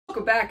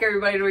welcome back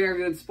everybody to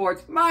Reviewing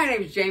Sports. My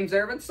name is James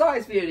Irvin. Sorry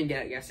this video didn't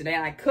get it yesterday,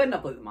 and I couldn't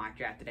upload the mock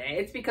draft today.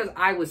 It's because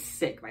I was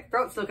sick. My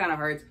throat still kind of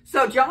hurts.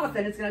 So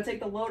Jonathan is going to take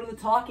the load of the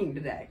talking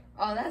today.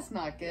 Oh, that's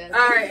not good.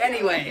 Alright,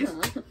 anyways.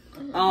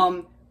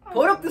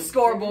 Put up the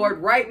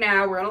scoreboard right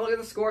now. We're going to look at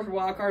the score for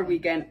Wildcard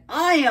Weekend.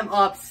 I am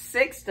up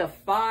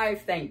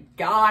 6-5. Thank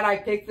God I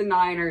picked the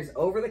Niners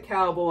over the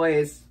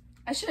Cowboys.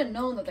 I should have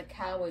known that the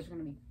Cowboys were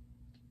going to be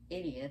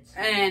idiots.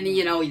 And,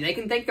 you know, they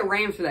can thank the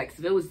Rams for that, because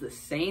if it was the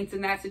Saints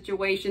in that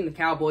situation, the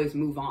Cowboys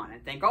move on.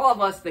 And thank all of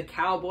us, the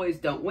Cowboys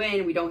don't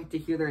win. We don't get to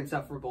hear their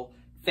insufferable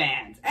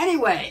fans.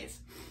 Anyways,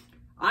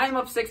 I'm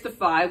up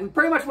 6-5. We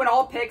pretty much went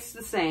all picks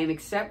the same,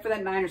 except for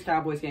that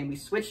Niners-Cowboys game. We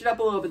switched it up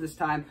a little bit this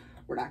time.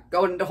 We're not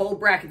going into whole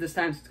bracket this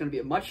time, so it's going to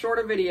be a much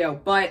shorter video.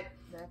 But,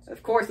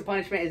 of course, the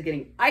punishment is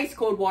getting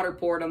ice-cold water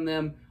poured on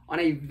them on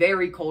a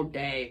very cold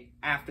day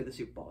after the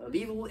Super Bowl.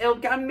 It'll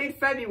come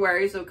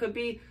mid-February, so it could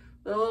be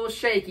a little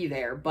shaky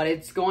there, but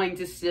it's going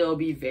to still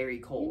be very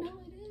cold. You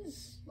know, it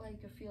is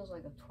like, it feels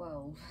like a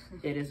 12.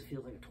 It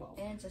feels like a 12.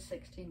 And it's a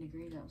 16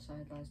 degrees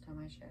outside last time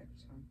I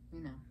checked, so,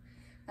 you know,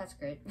 that's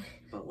great.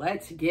 But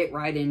let's get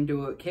right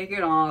into it. Kick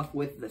it off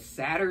with the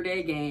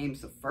Saturday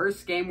games. The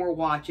first game we're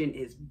watching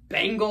is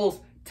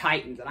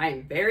Bengals-Titans, and I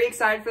am very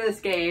excited for this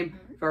game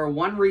for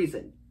one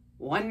reason.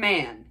 One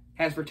man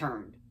has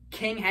returned.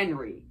 King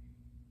Henry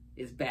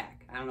is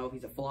back. I don't know if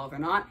he's a full health or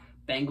not.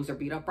 Bengals are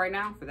beat up right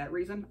now. For that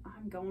reason,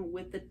 I'm going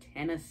with the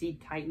Tennessee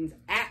Titans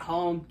at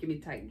home. Give me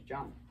the Titans,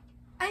 John.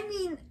 I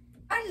mean,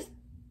 I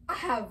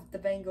have the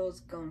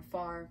Bengals going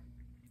far.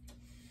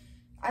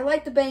 I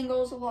like the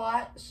Bengals a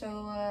lot,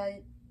 so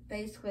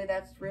basically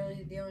that's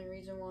really the only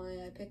reason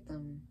why I picked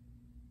them.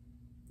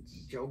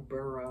 Joe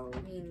Burrow,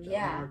 I mean,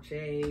 yeah.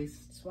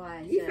 Chase. That's why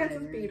I defense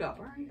said is beat up.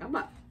 All right,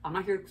 I'm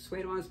not here to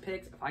sway on his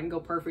picks. If I can go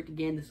perfect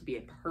again, this will be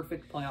a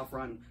perfect playoff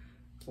run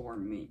for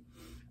me.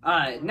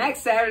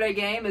 Next Saturday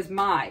game is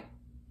my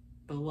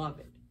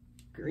beloved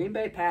Green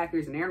Bay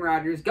Packers and Aaron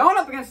Rodgers going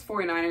up against the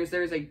 49ers.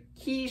 There's a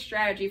key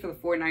strategy for the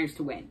 49ers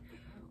to win.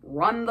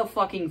 Run the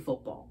fucking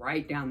football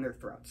right down their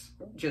throats.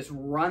 Just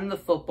run the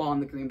football in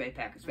the Green Bay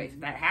Packers' face.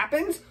 If that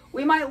happens,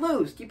 we might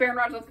lose. Keep Aaron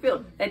Rodgers off the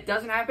field. That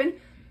doesn't happen.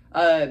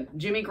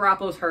 Jimmy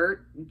Garoppolo's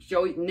hurt.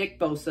 Nick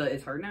Bosa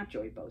is hurt. Not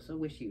Joey Bosa.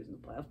 Wish he was in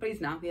the playoffs, but he's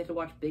not. We have to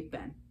watch Big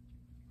Ben.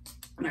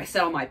 And I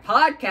said on my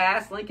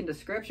podcast, link in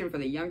description for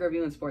the Younger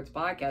Viewing Sports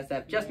podcast,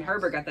 that if Justin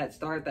Herbert got that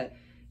start that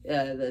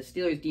the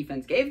Steelers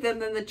defense gave them,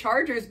 then the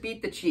Chargers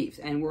beat the Chiefs,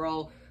 and we're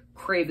all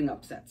craving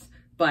upsets.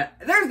 But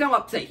there's no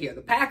upset here.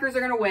 The Packers are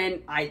going to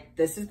win.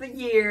 This is the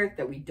year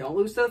that we don't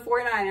lose to the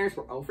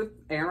 49ers.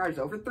 Aaron Rodgers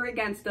over 3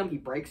 against them. He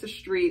breaks the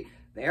streak.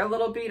 They're a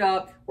little beat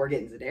up. We're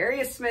getting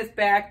Zadarius Smith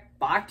back,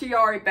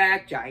 Bakhtiari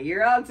back,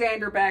 Jair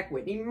Alexander back,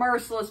 Whitney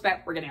Merciless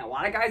back. We're getting a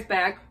lot of guys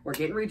back. We're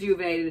getting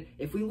rejuvenated.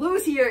 If we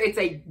lose here, it's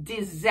a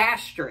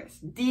disastrous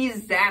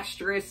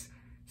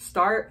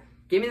start.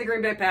 Give me the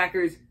Green Bay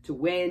Packers to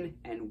win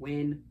and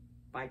win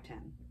by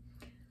 10.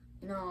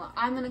 No,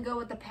 I'm going to go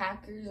with the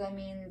Packers. I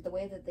mean, the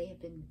way that they have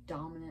been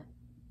dominant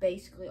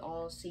basically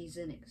all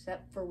season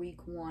except for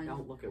week 1.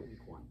 Don't look at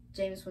week 1.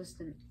 Jameis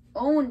Winston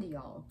owned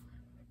y'all.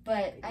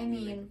 But I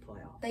mean,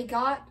 they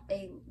got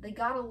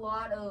a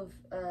lot of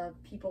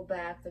people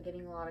back. They're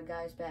getting a lot of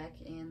guys back,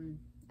 and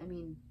I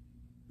mean,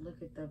 look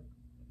at the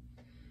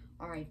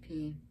RIP.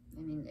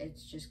 I mean,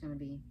 it's just gonna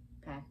be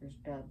Packers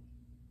dub.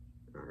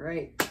 All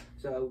right,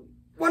 so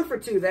 1 for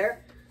 2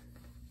 there.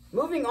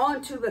 Moving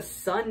on to the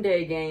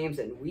Sunday games,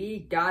 and we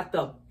got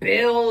the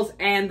Bills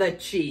and the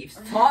Chiefs.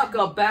 Talk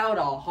about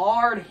a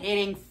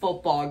hard-hitting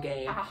football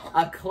game.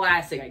 A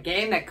classic. A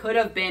game that could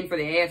have been for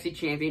the AFC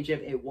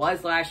Championship. It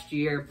was last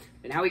year,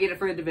 but now we get it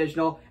for the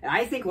divisional. And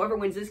I think whoever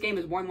wins this game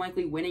is more than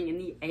likely winning in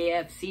the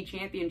AFC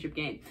Championship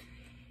game.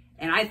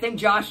 And I think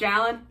Josh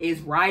Allen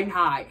is riding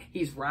high.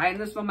 He's riding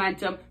this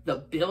momentum. The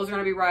Bills are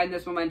going to be riding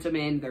this momentum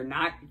in.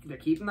 They're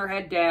keeping their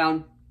head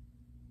down.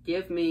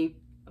 Give me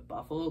the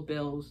Buffalo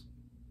Bills.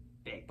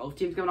 Big. Both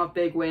teams coming off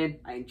big win.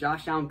 I think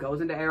Josh Allen goes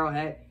into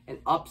Arrowhead and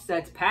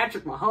upsets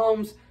Patrick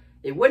Mahomes.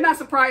 It would not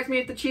surprise me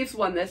if the Chiefs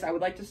won this. I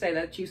would like to say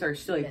that the Chiefs are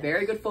still a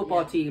very good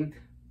football team,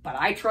 but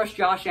I trust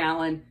Josh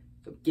Allen.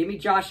 So give me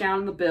Josh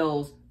Allen and the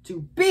Bills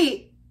to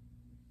beat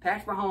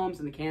Patrick Mahomes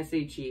and the Kansas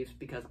City Chiefs,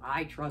 because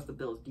I trust the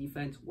Bills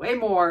defense way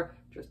more.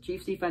 Trust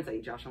Chiefs defense. I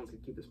think Josh Allen's going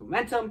to keep this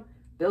momentum.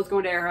 Bills go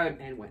into Arrowhead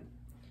and win.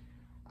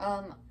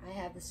 I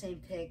have the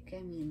same pick.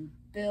 I mean,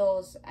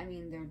 Bills, I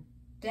mean, they're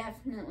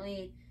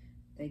definitely...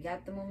 They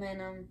got the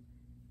momentum.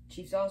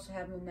 Chiefs also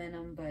have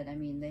momentum, but, I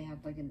mean, they have,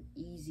 like, an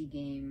easy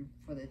game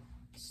for the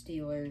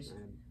Steelers.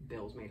 And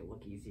Bills made it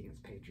look easy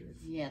against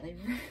Patriots. Yeah,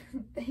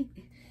 they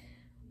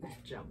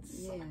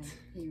Jones sucked. Yeah,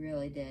 he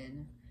really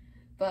did.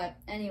 But,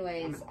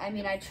 anyways, I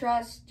mean, I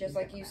trust, just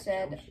like you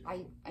said,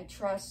 I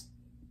trust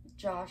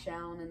Josh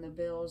Allen and the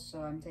Bills,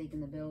 so I'm taking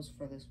the Bills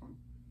for this one.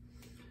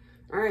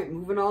 All right,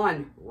 moving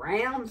on.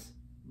 Rams,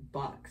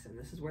 Bucks, and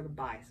this is where the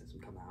biases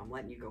will come out. I'm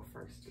letting you go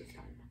first this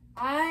time.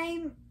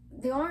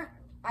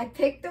 I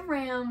picked the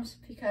Rams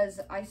because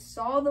I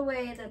saw the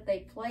way that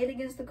they played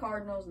against the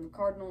Cardinals, and the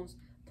Cardinals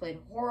played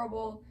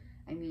horrible.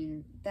 I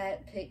mean,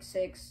 that pick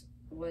six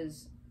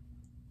was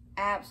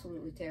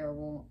absolutely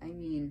terrible. I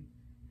mean,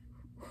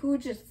 who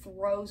just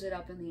throws it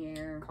up in the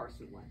air?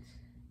 Carson Wentz.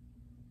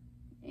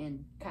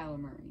 And Kyler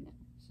Murray now.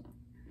 So.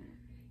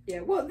 Yeah,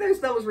 well, there's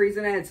those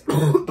reasons.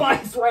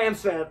 Biased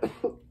Rams fan.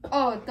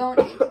 Oh, don't.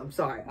 I'm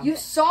sorry. You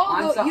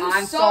saw.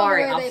 I'm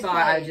sorry.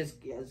 I just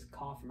was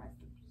coughing. My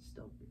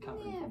still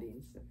recovering from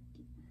being sick.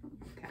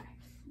 Okay,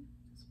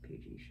 it's a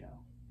PG show.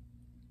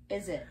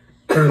 Is it?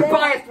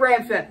 Biased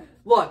Rams fan.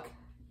 Look,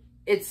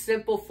 it's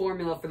simple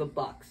formula for the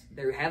Bucs.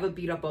 They have a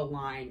beat up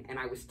O-line, and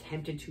I was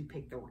tempted to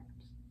pick the Rams.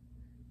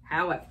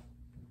 However,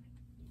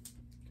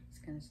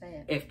 gonna say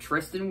it. If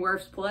Tristan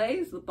Wirfs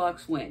plays, the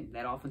Bucs win.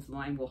 That offensive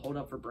line will hold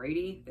up for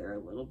Brady. They're a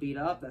little beat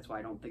up. That's why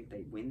I don't think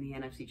they win the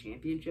NFC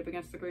Championship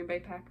against the Green Bay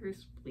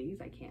Packers.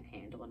 Please, I can't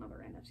handle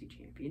another NFC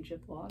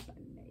Championship loss. I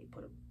may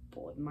put a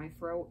bullet in my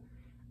throat.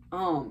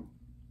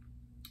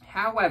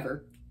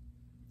 However,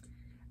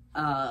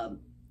 I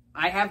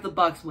have the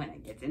Bucs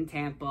winning. It's in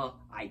Tampa.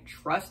 I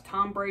trust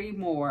Tom Brady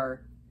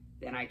more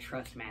than I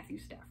trust Matthew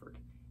Stafford.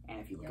 And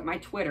if you look at my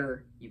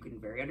Twitter, you can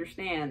very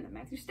understand that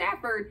Matthew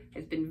Stafford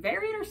has been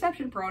very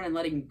interception prone and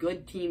letting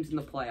good teams in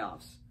the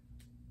playoffs.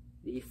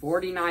 The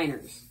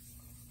 49ers,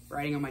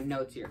 writing on my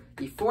notes here.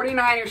 The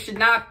 49ers should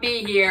not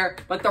be here,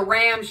 but the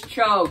Rams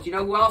choked. You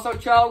know who also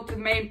choked? The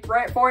main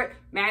threat for it?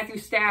 Matthew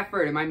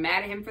Stafford. Am I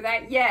mad at him for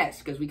that? Yes,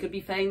 because we could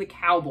be playing the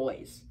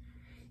Cowboys.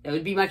 That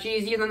would be much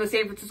easier than the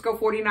San Francisco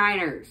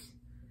 49ers.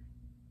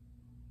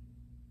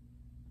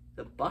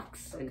 The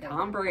Bucs and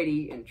Tom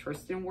Brady and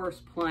Tristan Wirfs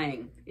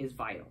playing is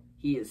vital.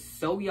 He is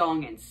so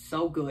young and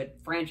so good.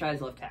 Franchise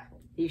left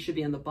tackle. He should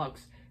be in the Bucs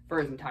for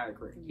his entire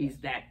career. He's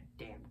that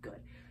damn good.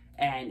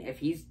 And if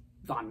he's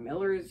Von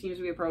Miller seems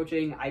to be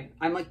approaching,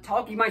 I'm like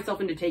talking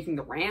myself into taking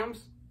the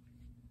Rams.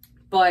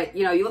 But,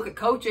 you know, you look at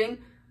coaching.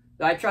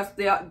 I trust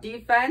the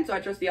defense. I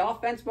trust the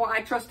offense more.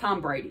 I trust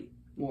Tom Brady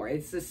more.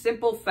 It's the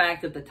simple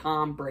fact of the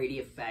Tom Brady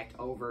effect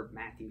over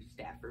Matthew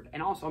Stafford.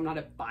 And also, I'm not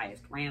a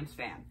biased Rams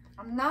fan.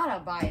 I'm not a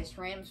biased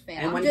Rams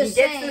fan. And when he gets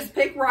this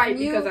pick right,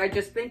 because I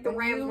just think the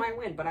Rams might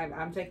win, but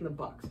I'm taking the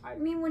Bucs. I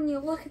mean, when you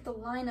look at the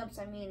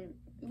lineups, I mean,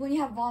 when you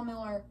have Von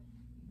Miller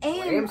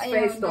and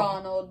Aaron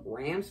Donald.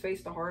 Rams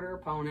faced a harder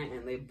opponent,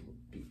 and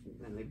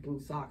they blew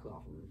socks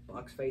off them.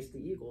 Bucs faced the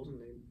Eagles, and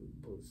they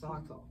blew the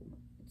socks off them.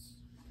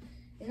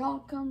 It all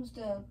comes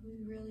to who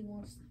really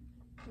wants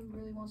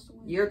to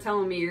win. You're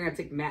telling me you're going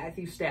to take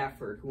Matthew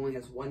Stafford, who only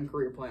has one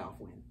career playoff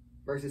win,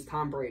 versus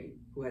Tom Brady,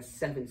 who has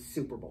 7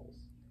 Super Bowls.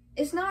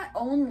 It's not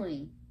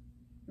only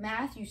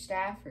Matthew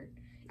Stafford.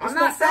 I'm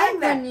not saying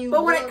that,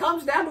 but when it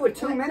comes down to a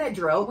 2-minute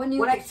drill, when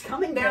it's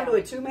coming down to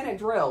a 2-minute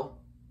drill,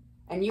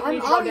 and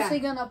I'm obviously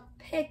going to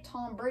pick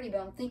Tom Brady, but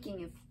I'm thinking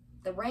if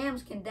the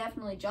Rams can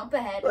definitely jump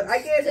ahead, look,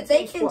 I get if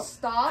they can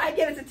stop. I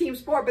get it's a team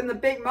sport, but in the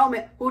big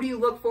moment, who do you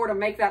look for to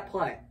make that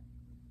play?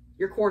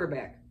 Your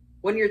quarterback.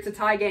 When it's a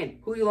tie game,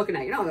 who are you looking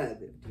at? You know the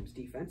team's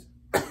defense.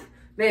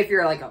 Maybe if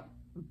you're like a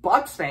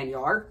Bucs fan, you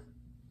are.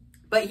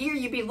 But here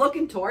you'd be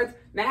looking towards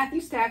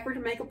Matthew Stafford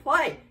to make a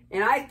play.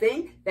 And I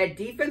think that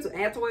defense with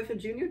Antoine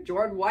Jr.,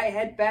 Jordan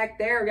Whitehead back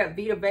there, we got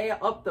Vita Vea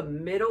up the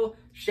middle,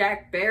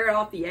 Shaq Barrett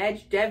off the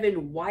edge,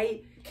 Devin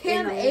White.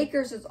 Cam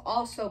Akers is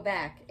also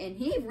back, and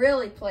he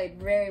really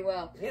played very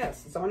well.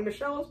 Yes, Sonny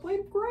Michel has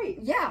played great.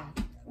 Yeah,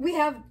 we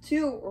have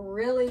 2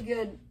 really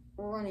good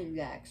running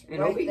backs.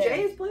 And OBJ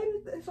has played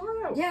his heart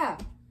out. Yeah.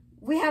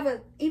 We have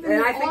the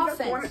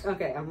offense.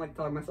 Okay, I'm like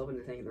talking myself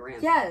into taking the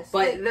Rams. Yes.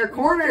 But their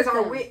corners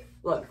are weak.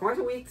 Look, corners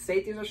are weak.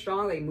 Safeties are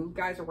strong. They move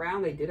guys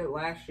around. They did it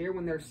last year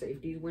when their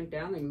safeties went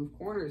down. They moved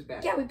corners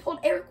back. Yeah, we pulled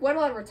Eric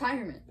Weddle out of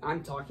retirement.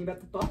 I'm talking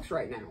about the Bucs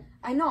right now.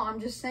 I know. I'm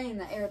just saying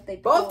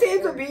that both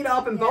teams are beat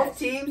up, and both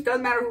teams,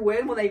 doesn't matter who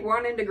wins, when they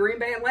run into Green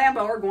Bay and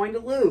Lambeau, are going to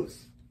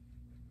lose.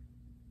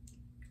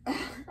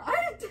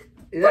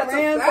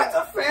 That's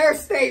a fair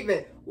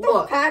statement.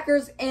 Look, the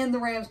Packers and the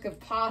Rams could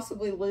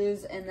possibly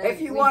lose. And then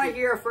if you want to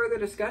hear a further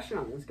discussion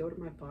on this, go to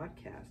my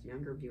podcast,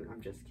 Younger View.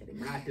 I'm just kidding.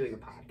 We're not doing a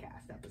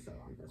podcast episode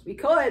on this. We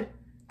could.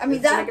 I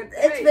mean,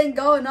 it's been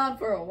going on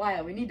for a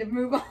while. We need to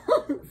move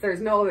on. There's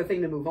no other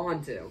thing to move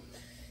on to.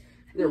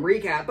 The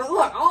recap. But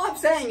look, all I'm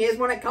saying is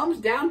when it comes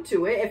down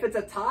to it, if it's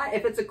a tie,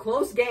 if it's a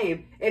close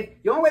game,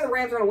 if the only way the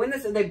Rams are going to win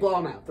this is they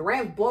blow them out. The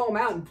Rams blow them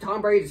out and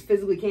Tom Brady just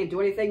physically can't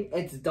do anything,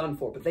 it's done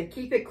for. But if they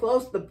keep it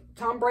close,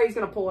 Tom Brady's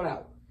going to pull it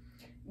out.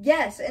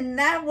 Yes, and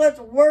that's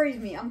what worries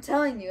me. I'm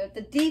telling you, if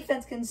the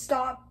defense can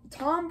stop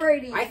Tom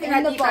Brady, I think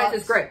that defense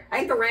is great. I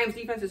think the Rams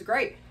defense is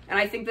great. And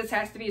I think this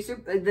has to be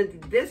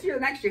next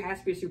year has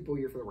to be a Super Bowl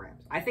year for the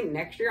Rams. I think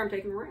next year I'm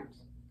taking the Rams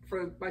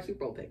for my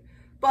Super Bowl pick.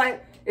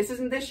 But this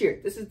isn't this year.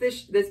 This is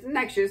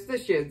next year. It's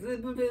this year.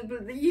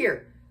 The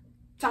year.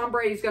 Tom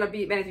Brady's going to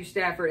beat Matthew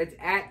Stafford. It's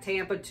at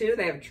Tampa, too.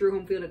 They have a true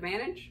home field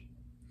advantage.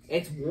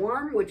 It's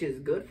warm, which is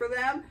good for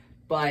them.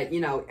 But,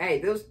 you know,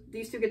 hey,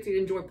 these two get to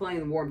enjoy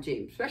playing in warm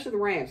teams, especially the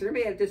Rams. They're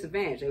going to be at a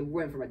disadvantage. They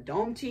went from a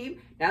dome team.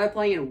 Now they're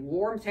playing in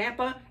warm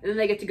Tampa. And then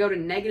they get to go to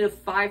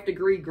negative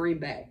 5-degree Green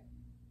Bay.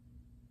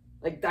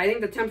 Like, I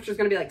think the temperature is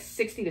going to be like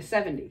 60 to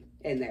 70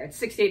 in there. It's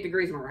 68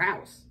 degrees in our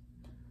house.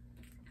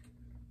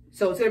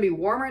 So it's going to be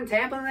warmer in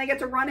Tampa, and they get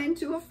to run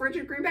into a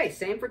frigid Green Bay.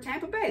 Same for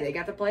Tampa Bay. They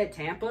got to play at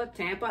Tampa,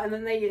 and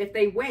then if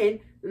they win,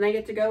 then they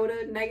get to go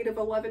to negative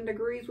 11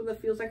 degrees with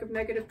it feels like of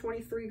negative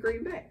 23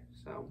 Green Bay.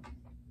 So,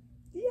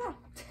 yeah.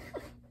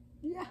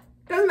 Yeah.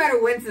 Doesn't matter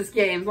who wins this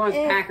game as long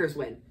as Packers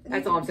win.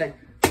 That's all I'm saying.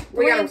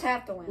 Rams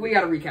have to win. We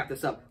got to recap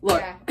this up.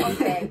 Look. Yeah,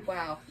 okay,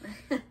 wow.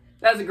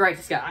 That was a great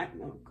discussion.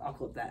 I'll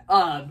clip that.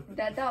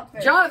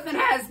 That's Jonathan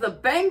has the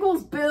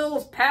Bengals,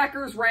 Bills,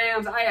 Packers,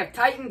 Rams. I have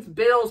Titans,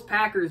 Bills,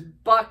 Packers,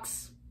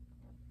 Bucks.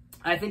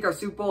 I think our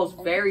Super Bowl is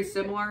very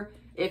similar.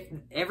 If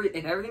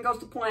everything goes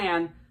to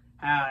plan,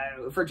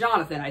 for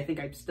Jonathan, I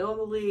think I'm still in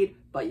the lead.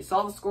 But you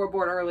saw the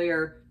scoreboard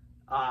earlier.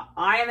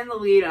 I am in the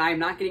lead, and I am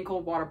not getting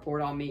cold water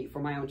poured on me for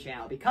my own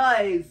channel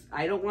because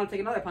I don't want to take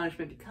another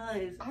punishment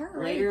because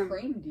later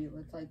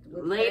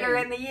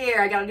in the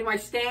year, I got to do my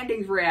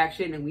standings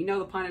reaction, and we know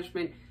the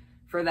punishment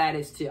for that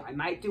is too. I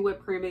might do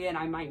whipped cream again,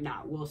 I might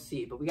not. We'll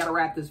see, but we got to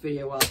wrap this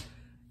video up.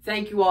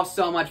 Thank you all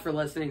so much for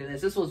listening to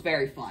this. This was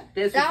very fun.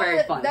 Leave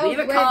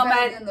a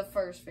comment in the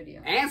first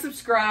video and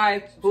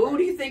subscribe. Who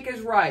do you think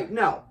is right?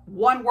 No,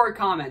 one-word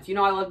comments. You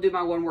know I love to do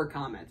my one-word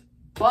comments.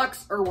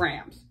 Bucks or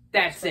Rams?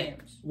 That's it.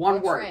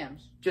 One word.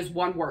 Rams. Just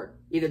one word.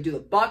 Either do the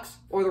Bucks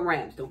or the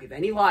Rams. Don't give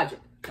any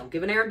logic. Don't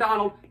give an Aaron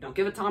Donald. Don't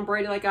give a Tom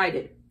Brady like I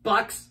did.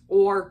 Bucks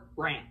or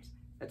Rams.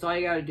 That's all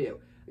you got to do.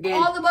 Again,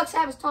 all the Bucks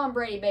have is Tom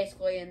Brady,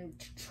 basically, and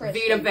Tristan.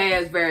 Vita Vea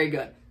is very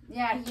good.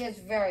 Yeah, he is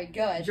very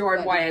good.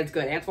 Jordan Whitehead's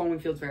good. Antoine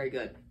Winfield's very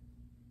good.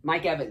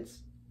 Mike Evans.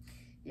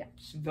 Yeah.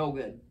 So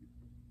good.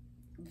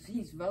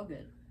 He's so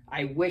good.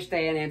 I wish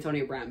they had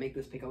Antonio Brown. Make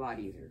this pick a lot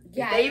easier.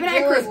 Yeah, if they even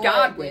had Chris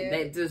Godwin,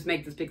 they'd just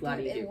make this pick a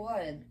lot easier. It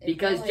would.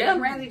 Because Jalen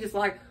Ramsey just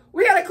like,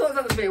 we got to close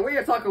out this video.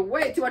 We're talking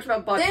way too much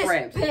about Bucks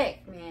Rams. This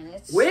pick, man.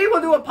 We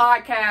will do a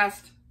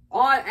podcast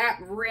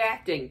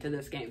reacting to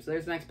this game. So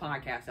there's the next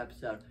podcast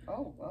episode.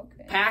 Oh,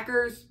 okay.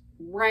 Packers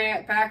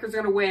are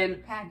going to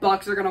win.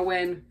 Bucks are going to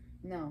win.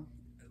 No.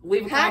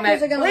 Leave a comment.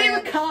 Leave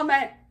a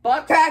comment.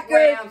 Bucks,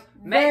 Rams.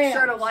 Make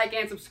sure to like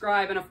and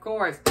subscribe. And of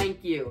course,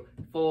 thank you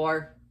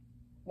for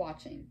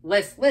watching.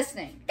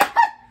 Listening.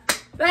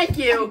 Thank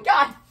you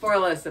for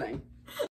listening.